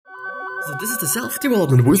So this is the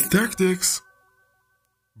self-development with tactics.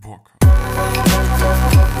 Book.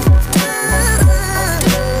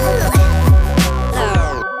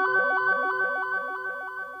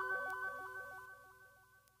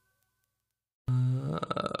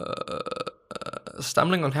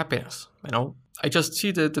 Stumbling on happiness, I just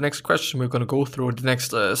see the next question we're going to go through, the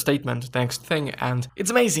next statement, the next thing, and it's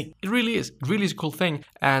amazing. It really is. It really is a cool thing,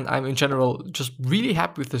 and I'm in general just really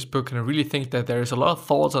happy with this book, and I really think that there is a lot of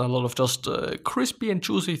thoughts and a lot of just crispy and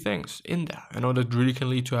juicy things in there, that really can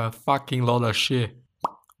lead to a fucking lot of shit,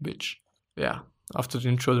 bitch. Yeah, after the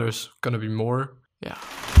intro there's gonna be more, yeah.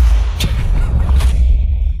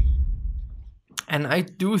 And I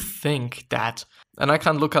do think that, and I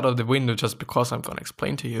can't look out of the window just because I'm going to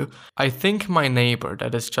explain to you, I think my neighbor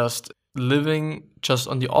that is just living just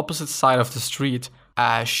on the opposite side of the street,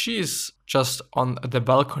 she's just on the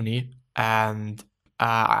balcony, and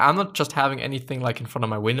I'm not just having anything like in front of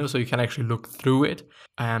my window, so you can actually look through it.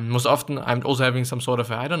 And most often I'm also having some sort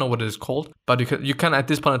of, I don't know what it is called, but you can at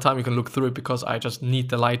this point in time, you can look through it because I just need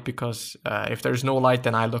the light, because if there's no light,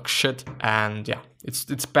 then I look shit. And yeah,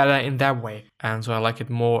 it's better in that way. And so I like it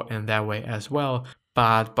more in that way as well.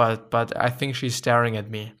 But I think she's staring at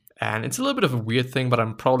me. And it's a little bit of a weird thing, but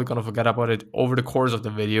I'm probably going to forget about it over the course of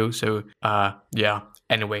the video. So, yeah,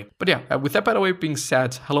 anyway. But yeah, with that, by the way, being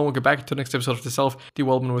said, hello and welcome back to the next episode of the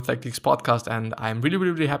Self-Development with Tactics podcast. And I'm really,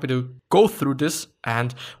 really, really happy to go through this.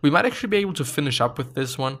 And we might actually be able to finish up with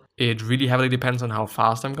this one. It really heavily depends on how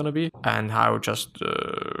fast I'm going to be and how just,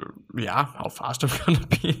 how fast I'm going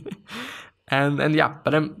to be. And yeah,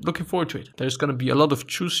 but I'm looking forward to it. There's going to be a lot of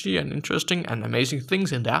juicy and interesting and amazing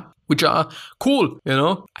things in there, which are cool,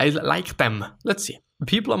 I like them. Let's see.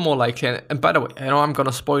 People are more likely, and by the way, I know I'm going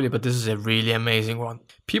to spoil it, but this is a really amazing one.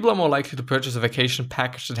 People are more likely to purchase a vacation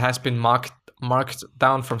package that has been marked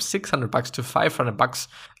down from $600 to $500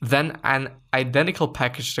 than an identical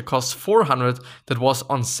package that costs $400 that was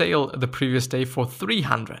on sale the previous day for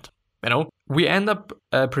 $300. We end up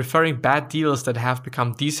preferring bad deals that have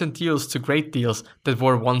become decent deals to great deals that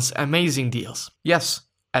were once amazing deals. Yes,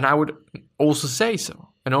 and I would also say so,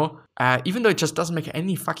 even though it just doesn't make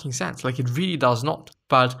any fucking sense, like it really does not.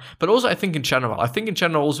 But also I think in general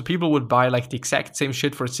also people would buy like the exact same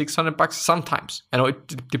shit for $600 sometimes.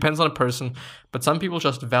 It depends on a person, but some people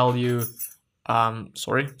just value...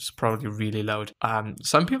 sorry, it's probably really loud.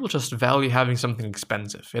 Some people just value having something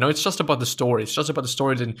expensive. It's just about the story. It's just about the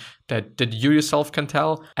story that you yourself can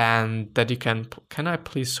tell, and that you can I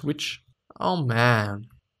please switch? Oh man,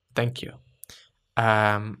 thank you.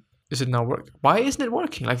 Is it now working? Why isn't it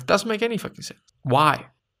working? Like, it doesn't make any fucking sense. Why?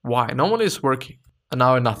 Normally it's working, and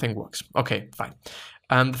now nothing works. Okay, fine.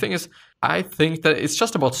 The thing is, I think that it's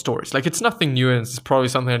just about stories. Like, it's nothing new, and it's probably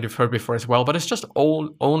something that you've heard before as well, but it's just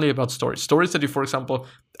only about stories. Stories that you, for example,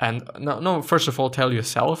 and no, first of all, tell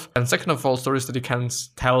yourself, and second of all, stories that you can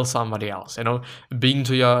tell somebody else, being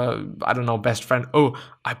to your, I don't know, best friend, oh,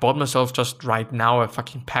 I bought myself just right now a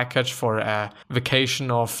fucking package for a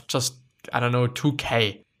vacation of just, I don't know,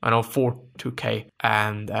 2K. For 2K,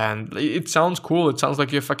 and it sounds cool. It sounds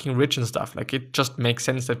like you're fucking rich and stuff. Like, it just makes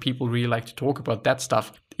sense that people really like to talk about that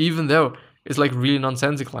stuff, even though it's like really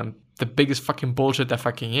nonsensical and the biggest fucking bullshit there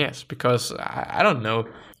fucking is. Because I don't know.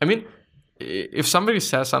 I mean, if somebody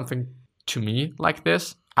says something to me like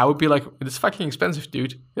this, I would be like, it's fucking expensive,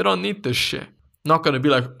 dude. You don't need this shit. Not gonna be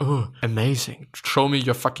like, oh, amazing. Show me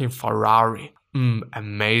your fucking Ferrari.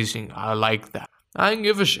 Amazing. I like that. I don't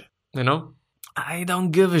give a shit. I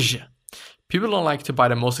don't give a shit. People don't like to buy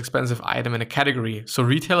the most expensive item in a category, so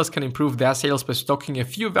retailers can improve their sales by stocking a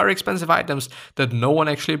few very expensive items that no one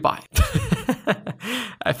actually buys.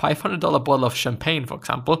 A $500 bottle of champagne, for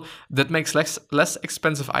example, that makes less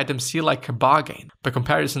expensive items seem like a bargain. By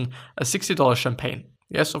comparison, a $60 champagne.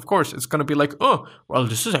 Yes, of course, it's gonna be like, oh, well,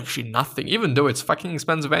 this is actually nothing, even though it's fucking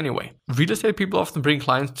expensive anyway. Real estate people often bring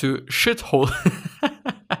clients to shithole.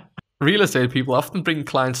 Real estate people often bring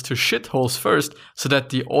clients to shitholes first, so that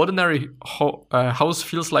the ordinary house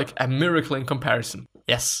feels like a miracle in comparison.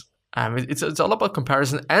 Yes, it's all about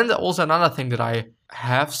comparison. And also another thing that I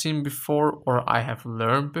have seen before, or I have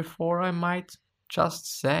learned before, I might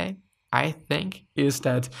just say, I think, is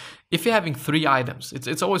that if you're having 3 items,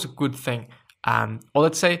 it's always a good thing. Or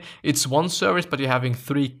let's say it's one service, but you're having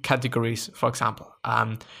 3 categories, for example,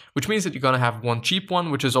 which means that you're going to have one cheap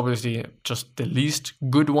one, which is obviously just the least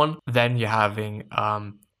good one. Then you're having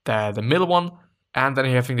the middle one, and then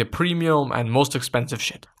you're having the premium and most expensive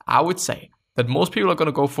shit. I would say that most people are going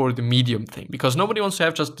to go for the medium thing, because nobody wants to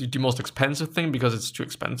have just the most expensive thing because it's too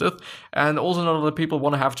expensive. And also not a lot of people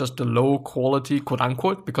want to have just the low quality, quote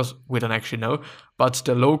unquote, because we don't actually know, but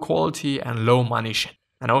the low quality and low money shit.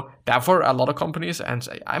 You know, therefore a lot of companies, and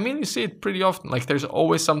I mean, you see it pretty often, like there's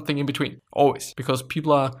always something in between, always, because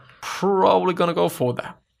people are probably gonna go for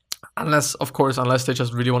that. Unless they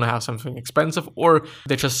just really want to have something expensive, or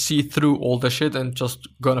they just see through all the shit and just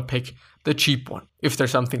gonna pick the cheap one. If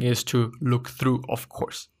there's something is to look through, of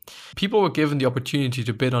course. People were given the opportunity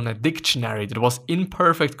to bid on a dictionary that was in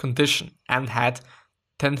perfect condition and had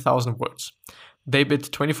 10,000 words. They bid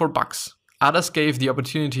 $24. Others gave the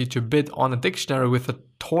opportunity to bid on a dictionary with a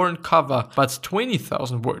torn cover but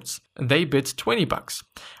 20,000 words, and they bid $20.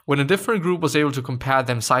 When a different group was able to compare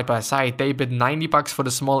them side by side, they bid $90 for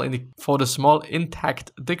the small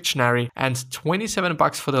intact dictionary and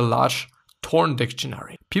 $27 for the large torn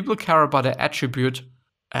dictionary. People care about an attribute,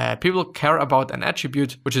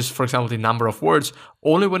 which is, for example, the number of words,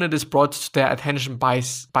 only when it is brought to their attention by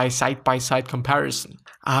side-by-side comparison.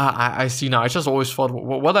 I see now. I just always thought,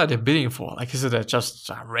 what are they bidding for? Like, is it just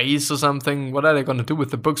a race or something? What are they going to do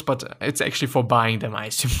with the books? But it's actually for buying them, I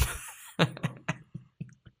assume.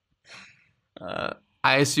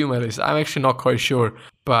 I assume, at least. I'm actually not quite sure.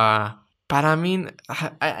 But I mean,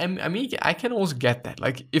 I can also get that.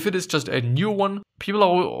 Like, if it is just a new one, people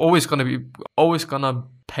are always gonna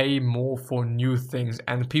pay more for new things,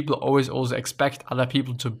 and people always also expect other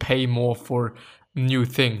people to pay more for new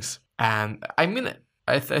things. And I mean,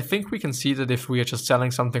 I think we can see that if we are just selling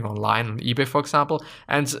something online on eBay, for example,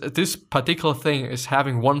 and this particular thing is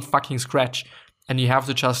having one fucking scratch, and you have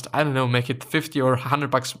to just, I don't know, make it 50 or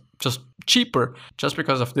 $100 just cheaper just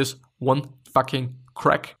because of this one fucking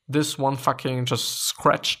crack, this one fucking just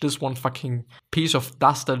scratch, this one fucking piece of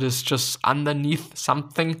dust that is just underneath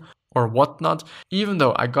something or whatnot. Even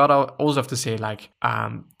though I gotta also have to say, like,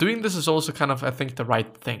 doing this is also kind of, I think, the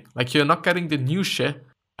right thing. Like, you're not getting the new shit.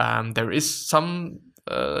 There is some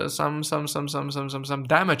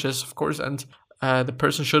damages, of course, and the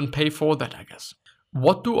person shouldn't pay for that, I guess.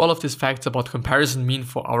 What do all of these facts about comparison mean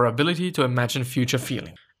for our ability to imagine future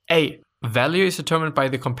feeling? A. Value is determined by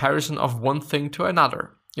the comparison of one thing to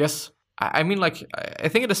another. Yes, I mean, like, I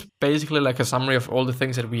think it is basically like a summary of all the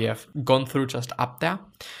things that we have gone through just up there.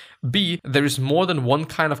 B. There is more than one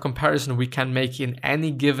kind of comparison we can make in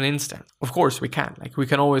any given instant. Of course we can. Like, we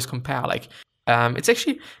can always compare. Like, it's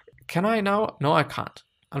actually, can I now? No, I can't,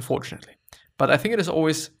 unfortunately. But I think it is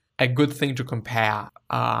always a good thing to compare.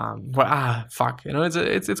 You know,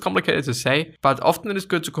 it's complicated to say, but often it is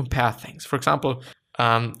good to compare things. For example,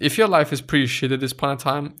 if your life is pretty shit at this point in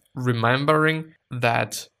time, remembering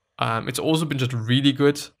that it's also been just really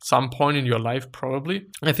good at some point in your life, probably,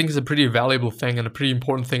 I think is a pretty valuable thing and a pretty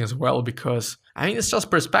important thing as well, because I mean, it's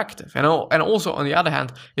just perspective, you know. And also, on the other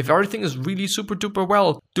hand, if everything is really super duper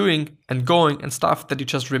well doing and going and stuff, that you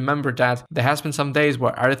just remember that there has been some days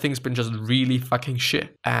where everything's been just really fucking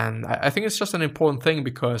shit. And I think it's just an important thing,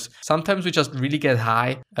 because sometimes we just really get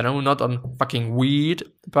high. I know, not on fucking weed,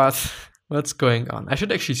 but what's going on? I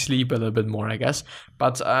should actually sleep a little bit more, I guess.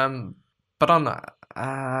 But on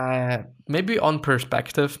maybe on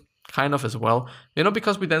perspective, kind of as well, you know,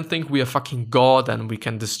 because we then think we are fucking God and we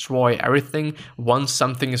can destroy everything once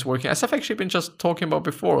something is working. As I've actually been just talking about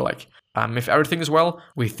before, like, if everything is well,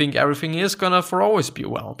 we think everything is gonna for always be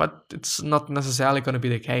well, but it's not necessarily gonna be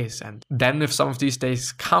the case. And then if some of these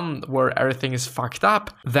days come where everything is fucked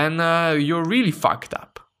up, then you're really fucked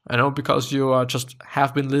up. You know, because you just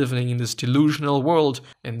have been living in this delusional world,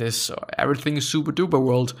 in this everything is super duper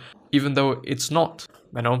world, even though it's not,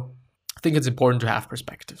 you know. I think it's important to have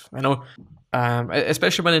perspective, you know,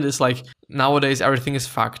 especially when it is like nowadays everything is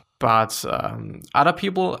fucked, but other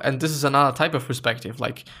people, and this is another type of perspective,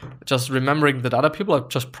 like just remembering that other people are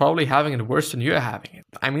just probably having it worse than you're having it.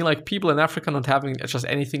 I mean, like, people in Africa not having just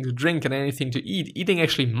anything to drink and anything to eat, eating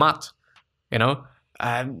actually mud, you know.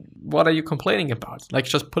 What are you complaining about? Like,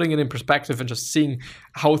 just putting it in perspective and just seeing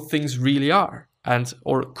how things really are, and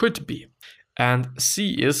or could be. And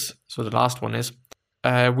C is, so the last one is,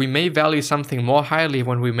 we may value something more highly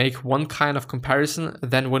when we make one kind of comparison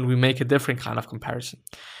than when we make a different kind of comparison.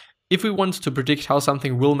 If we want to predict how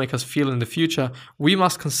something will make us feel in the future, we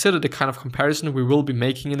must consider the kind of comparison we will be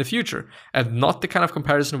making in the future, and not the kind of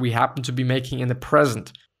comparison we happen to be making in the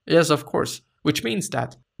present. Yes, of course. Which means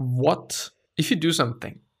that, what if you do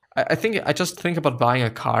something? I just think about buying a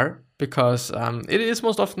car, because it is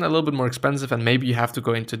most often a little bit more expensive, and maybe you have to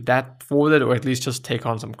go into debt for that, or at least just take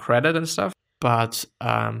on some credit and stuff. But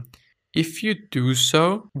if you do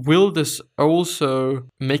so, will this also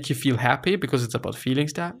make you feel happy? Because it's about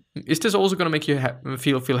feelings. That is this also going to make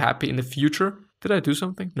you feel happy in the future? Did I do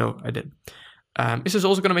something? No, I didn't. Is this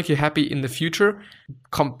also going to make you happy in the future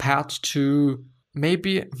compared to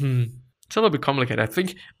maybe? It's a little bit complicated. I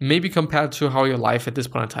think maybe compared to how your life at this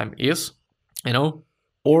point in time is, you know.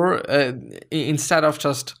 Or instead of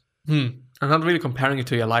just, I'm not really comparing it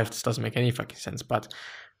to your life. This doesn't make any fucking sense. But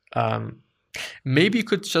maybe you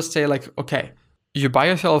could just say like, okay, you buy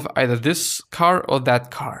yourself either this car or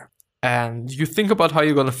that car. And you think about how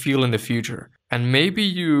you're going to feel in the future. And maybe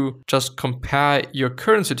you just compare your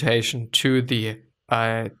current situation to the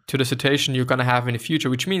situation you're going to have in the future,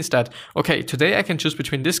 which means that, okay, today I can choose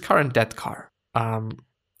between this car and that car.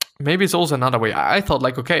 Maybe it's also another way. I thought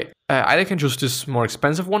like, okay, I can choose this more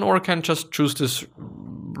expensive one, or I can just choose this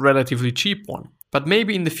relatively cheap one. But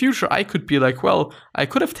maybe in the future I could be like, well, I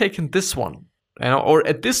could have taken this one, or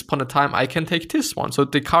at this point in time I can take this one. So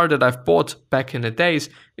the car that I've bought back in the days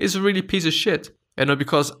is a really piece of shit.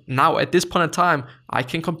 Because now at this point in time, I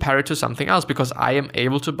can compare it to something else because I am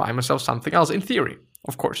able to buy myself something else in theory,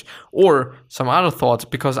 of course. Or some other thoughts,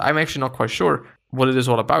 because I'm actually not quite sure what it is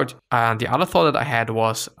all about. And the other thought that I had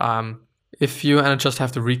was, if you, and I just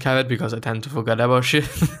have to recap it because I tend to forget about shit.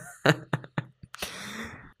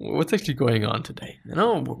 What's actually going on today?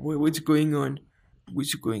 What's going on?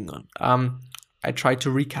 What's going on? I tried to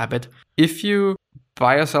recap it. If you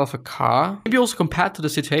buy yourself a car, maybe also compared to the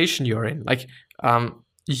situation you're in, like,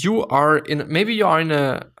 you are in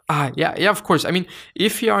of course. I mean,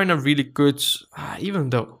 if you are in a really good, even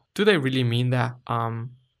though, do they really mean that?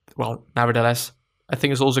 Well, nevertheless, I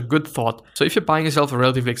think it's also a good thought. So if you're buying yourself a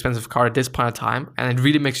relatively expensive car at this point in time, and it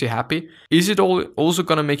really makes you happy, is it also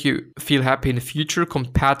going to make you feel happy in the future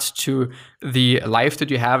compared to the life that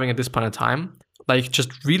you're having at this point in time? Like,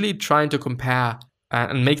 just really trying to compare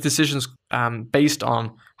and make decisions based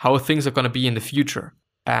on how things are going to be in the future,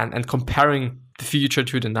 and comparing the future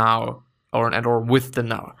to the now, or with the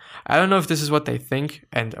now. I don't know if this is what they think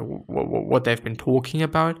and what they've been talking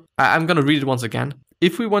about. I'm going to read it once again.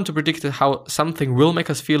 If we want to predict how something will make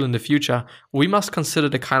us feel in the future, we must consider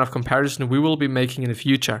the kind of comparison we will be making in the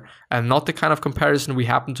future, and not the kind of comparison we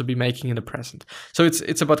happen to be making in the present. So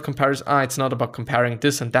it's about comparison. It's not about comparing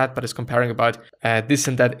this and that, but it's comparing about this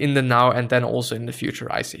and that in the now and then also in the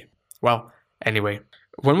future. I see. Well, anyway.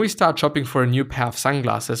 When we start shopping for a new pair of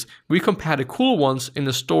sunglasses, we compare the cool ones in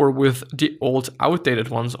the store with the old, outdated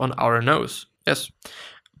ones on our nose. Yes.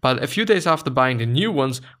 But a few days after buying the new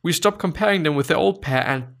ones, we stop comparing them with the old pair,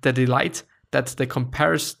 and the delight that the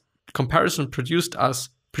comparison produced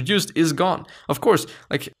is gone. Of course,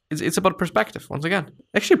 like, it's about perspective, once again.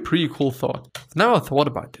 Actually a pretty cool thought. I've never thought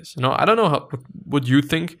about this. I don't know what you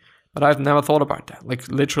think, but I've never thought about that. Like,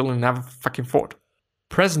 literally never fucking thought.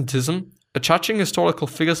 Presentism, judging historical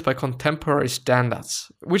figures by contemporary standards,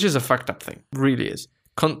 which is a fucked up thing, really is.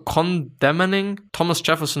 Condemning Thomas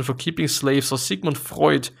Jefferson for keeping slaves or Sigmund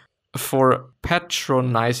Freud for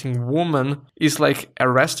patronizing women is like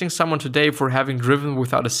arresting someone today for having driven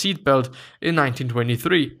without a seatbelt in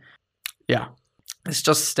 1923. Yeah, it's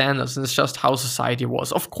just standards, and it's just how society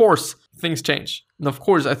was. Of course, things change. And of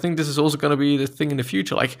course, I think this is also going to be the thing in the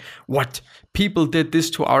future. Like, what? People did this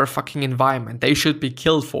to our fucking environment. They should be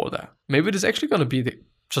killed for that. Maybe it is actually going to be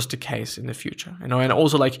just the case in the future. And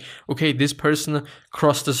also like, okay, this person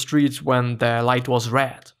crossed the street when the light was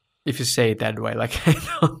red. If you say it that way, like, I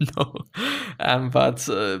don't know. But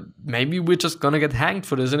maybe we're just going to get hanged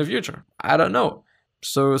for this in the future. I don't know.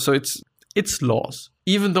 So it's laws.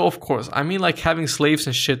 Even though, of course, I mean, like, having slaves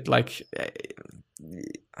and shit, like,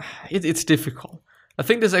 it's difficult. I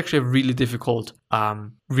think there's actually a really difficult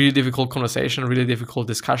conversation, really difficult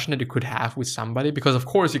discussion that you could have with somebody, because of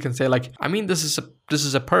course you can say like, I mean, this is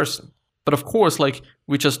a person, but of course, like,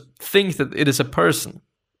 we just think that it is a person,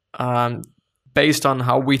 based on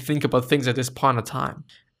how we think about things at this point in time,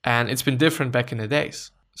 and it's been different back in the days.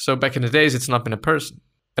 So back in the days, it's not been a person,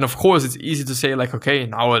 and of course, it's easy to say like, okay,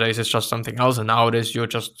 nowadays it's just something else, and nowadays you're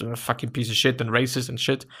just a fucking piece of shit and racist and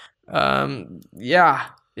shit.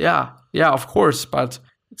 Yeah, of course, but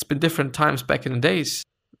it's been different times back in the days.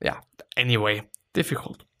 Yeah, anyway,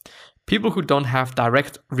 difficult. People who don't have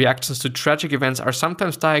direct reactions to tragic events are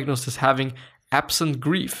sometimes diagnosed as having absent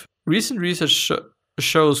grief. Recent research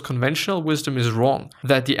shows conventional wisdom is wrong,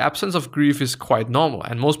 that the absence of grief is quite normal,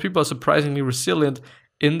 and most people are surprisingly resilient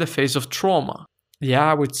in the face of trauma.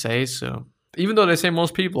 Yeah, I would say so. Even though they say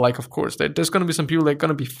most people, like, of course, there's going to be some people that are going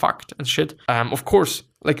to be fucked and shit. Of course,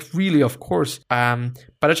 like, really, of course. But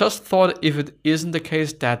I just thought, if it isn't the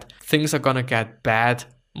case that things are going to get bad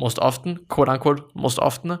most often, quote unquote, most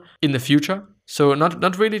often in the future. So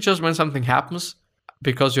not really just when something happens,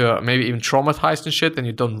 because you're maybe even traumatized and shit and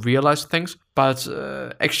you don't realize things. But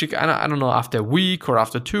actually, I don't know, after a week or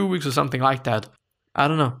after 2 weeks or something like that. I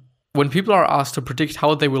don't know. When people are asked to predict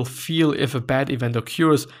how they will feel if a bad event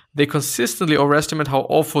occurs, they consistently overestimate how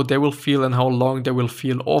awful they will feel and how long they will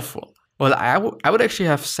feel awful. Well, I would actually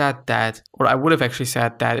have said that, or I would have actually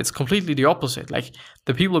said that it's completely the opposite. Like,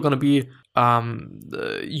 the people are gonna be, I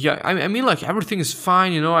mean, like, everything is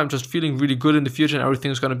fine, you know, I'm just feeling really good in the future and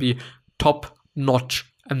everything is gonna be top notch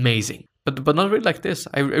amazing. But not really like this.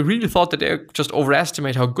 I really thought that they just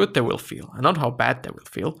overestimate how good they will feel and not how bad they will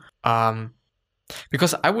feel.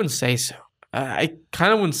 Because I wouldn't say so. I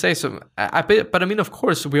kind of wouldn't say so. But I mean, of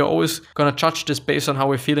course, we are always gonna judge this based on how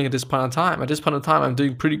we're feeling at this point in time. At this point in time, I'm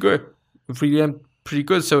doing pretty good. Really am pretty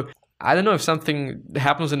good. So I don't know if something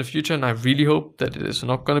happens in the future, and I really hope that it is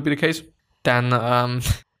not gonna be the case. Then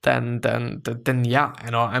yeah,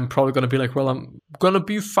 you know, I'm probably gonna be like, well, I'm gonna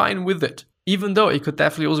be fine with it. Even though it could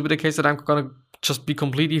definitely also be the case that I'm gonna just be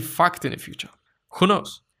completely fucked in the future. Who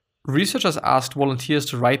knows? Researchers asked volunteers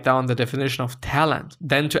to write down the definition of talent,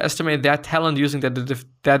 then to estimate their talent using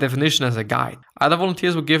their definition as a guide. Other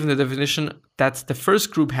volunteers were given the definition that the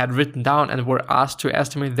first group had written down and were asked to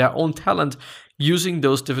estimate their own talent using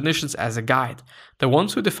those definitions as a guide. The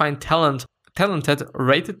ones who defined talented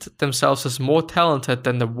rated themselves as more talented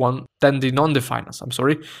than the non-definers.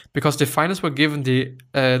 Because definers were given the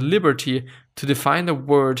liberty to define the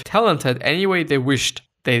word talented any way they wished.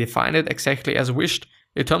 They defined it exactly as wished,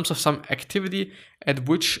 in terms of some activity at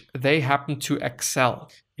which they happen to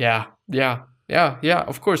excel. Yeah,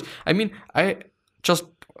 of course. I mean,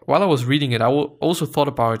 while I was reading it, I also thought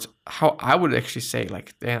about how I would actually say,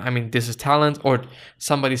 like, I mean, this is talent, or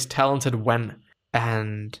somebody's talented when.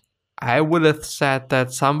 And I would have said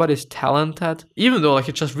that somebody's talented, even though, like,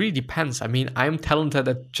 it just really depends. I mean, I'm talented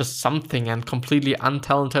at just something and completely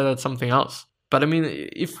untalented at something else. But I mean,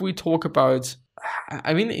 if we talk about,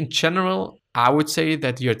 I mean, in general, I would say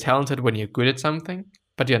that you're talented when you're good at something,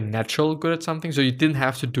 but you're natural good at something, so you didn't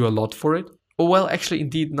have to do a lot for it. Oh, well, actually,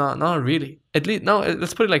 indeed, not really. At least, no,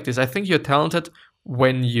 let's put it like this. I think you're talented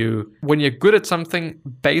when you're good at something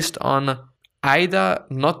based on either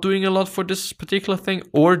not doing a lot for this particular thing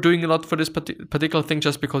or doing a lot for this particular thing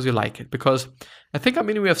just because you like it. Because I think, I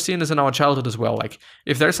mean, we have seen this in our childhood as well. Like,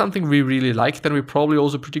 if there's something we really like, then we're probably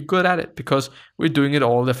also pretty good at it because we're doing it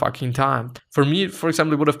all the fucking time. For me, for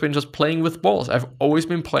example, it would have been just playing with balls. I've always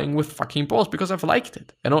been playing with fucking balls because I've liked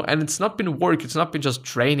it, you know, and it's not been work. It's not been just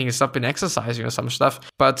training. It's not been exercising or some stuff,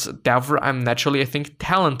 but therefore I'm naturally, I think,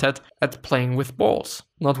 talented at playing with balls.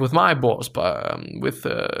 Not with my balls, but with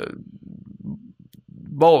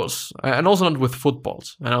balls, and also not with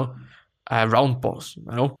footballs, you know, round balls,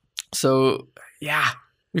 you know. So yeah,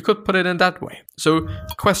 we could put it in that way. So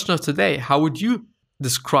question of today: how would you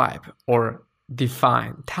describe or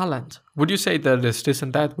define talent? Would you say that it is this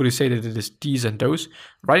and that? Would you say that it is these and those?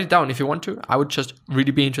 Write it down if you want to. I would just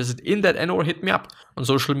really be interested in that, and or hit me up on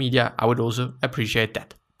social media. I would also appreciate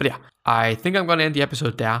that. But yeah, I think I'm going to end the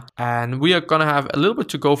episode there, and we are going to have a little bit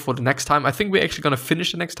to go for the next time. I think we're actually going to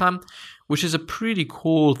finish the next time, which is a pretty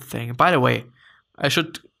cool thing. By the way, I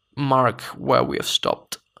should mark where we have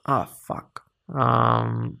stopped. Ah, fuck.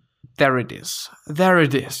 There it is. There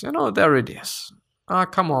it is. You know, there it is. Ah,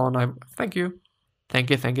 come on. Thank you. Thank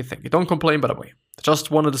you. Don't complain, by the way. Just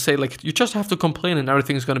wanted to say, like, you just have to complain and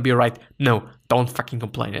everything's going to be alright. No, don't fucking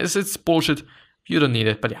complain. It's bullshit. You don't need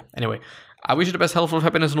it. But yeah, anyway. I wish you the best health,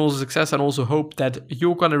 happiness, and also success, and also hope that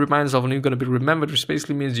you're going to remind yourself and you're going to be remembered, which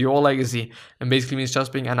basically means your legacy, and basically means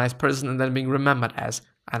just being a nice person and then being remembered as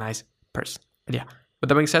a nice person. And yeah, with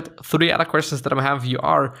that being said, 3 other questions that I have for you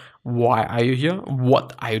are: why are you here?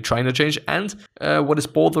 What are you trying to change? And what is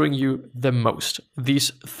bothering you the most?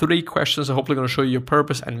 These 3 questions are hopefully going to show you your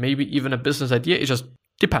purpose and maybe even a business idea. It just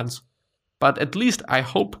depends. But at least I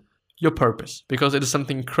hope your purpose, because it is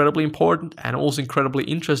something incredibly important and also incredibly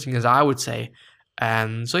interesting, as I would say.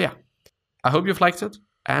 And so yeah, I hope you've liked it,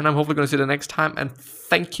 and I'm hopefully going to see you the next time. And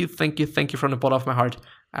thank you from the bottom of my heart.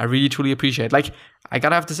 I really truly appreciate it. Like, I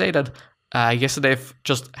gotta have to say that yesterday I've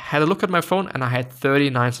just had a look at my phone and I had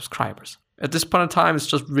 39 subscribers. At this point in time, it's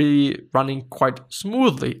just really running quite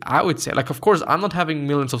smoothly, I would say. Like, of course, I'm not having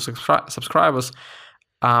millions of subscribers.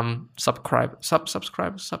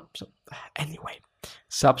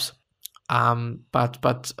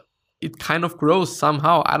 But it kind of grows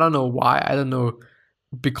somehow. I don't know why. I don't know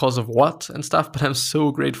because of what and stuff, but I'm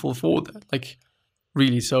so grateful for that. Like,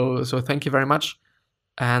 really. So thank you very much.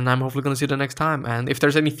 And I'm hopefully going to see you the next time. And if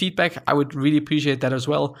there's any feedback, I would really appreciate that as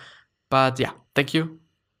well. But yeah, thank you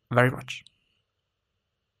very much.